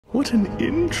What an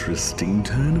interesting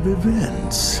turn of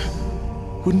events.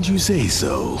 Wouldn't you say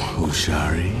so,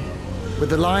 Ushari? With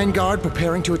the Lion Guard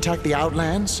preparing to attack the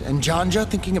Outlands, and Janja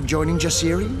thinking of joining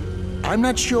Jasiri? I'm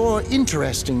not sure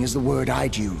interesting is the word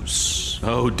I'd use.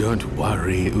 Oh, don't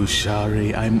worry,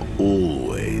 Ushari. I'm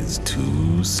always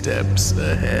 2 steps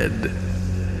ahead.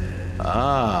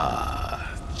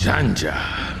 Ah, Janja.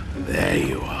 There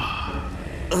you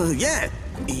are. Yeah.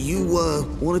 You,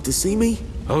 wanted to see me?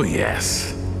 Oh,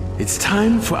 yes. It's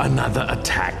time for another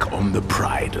attack on the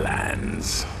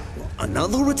Pridelands.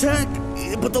 Another attack?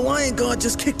 But the Lion Guard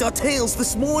just kicked our tails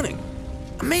this morning.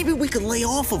 Maybe we could lay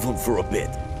off of them for a bit.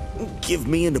 Give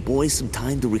me and the boys some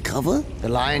time to recover? The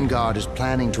Lion Guard is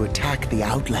planning to attack the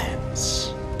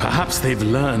Outlands. Perhaps they've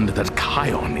learned that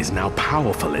Kion is now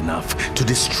powerful enough to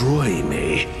destroy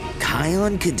me.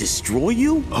 Kion can destroy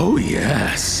you? Oh,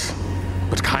 yes.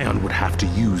 But Kion would have to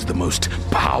use the most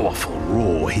powerful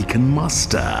roar he can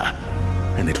muster.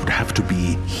 And it would have to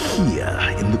be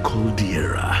here in the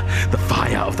caldera. The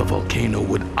fire of the volcano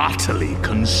would utterly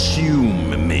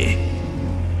consume me.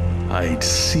 I'd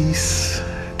cease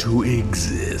to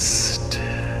exist.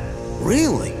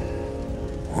 Really?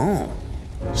 Oh.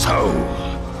 So,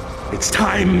 it's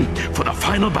time for the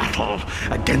final battle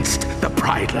against the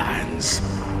Pridelands.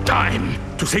 Time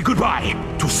to say goodbye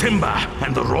to Simba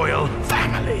and the royal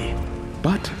family.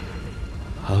 But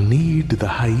I'll need the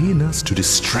hyenas to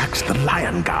distract the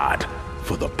Lion Guard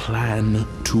for the plan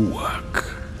to work.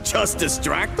 Just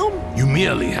distract them? You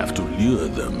merely have to lure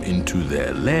them into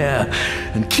their lair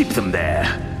and keep them there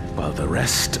while the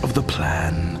rest of the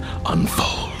plan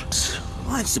unfolds.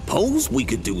 I suppose we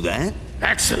could do that.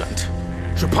 Excellent.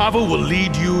 Shapavo will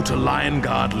lead you to Lion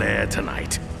Guard lair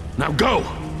tonight. Now go!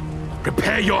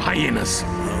 Prepare your hyenas.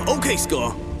 Okay,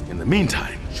 Scar. In the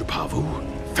meantime, Shapavo,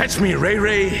 fetch me Ray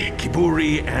Ray,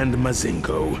 Kiburi, and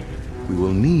Mazingo. We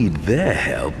will need their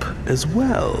help as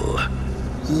well.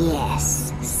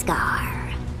 Yes, Scar.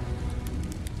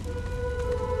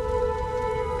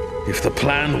 If the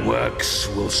plan works,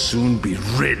 we'll soon be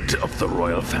rid of the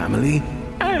royal family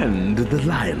and the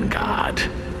Lion Guard,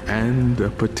 and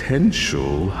a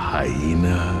potential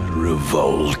hyena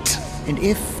revolt. And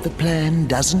if the plan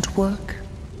doesn't work?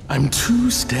 I'm 2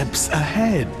 steps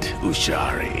ahead,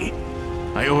 Ushari.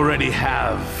 I already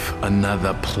have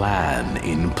another plan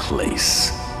in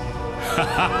place.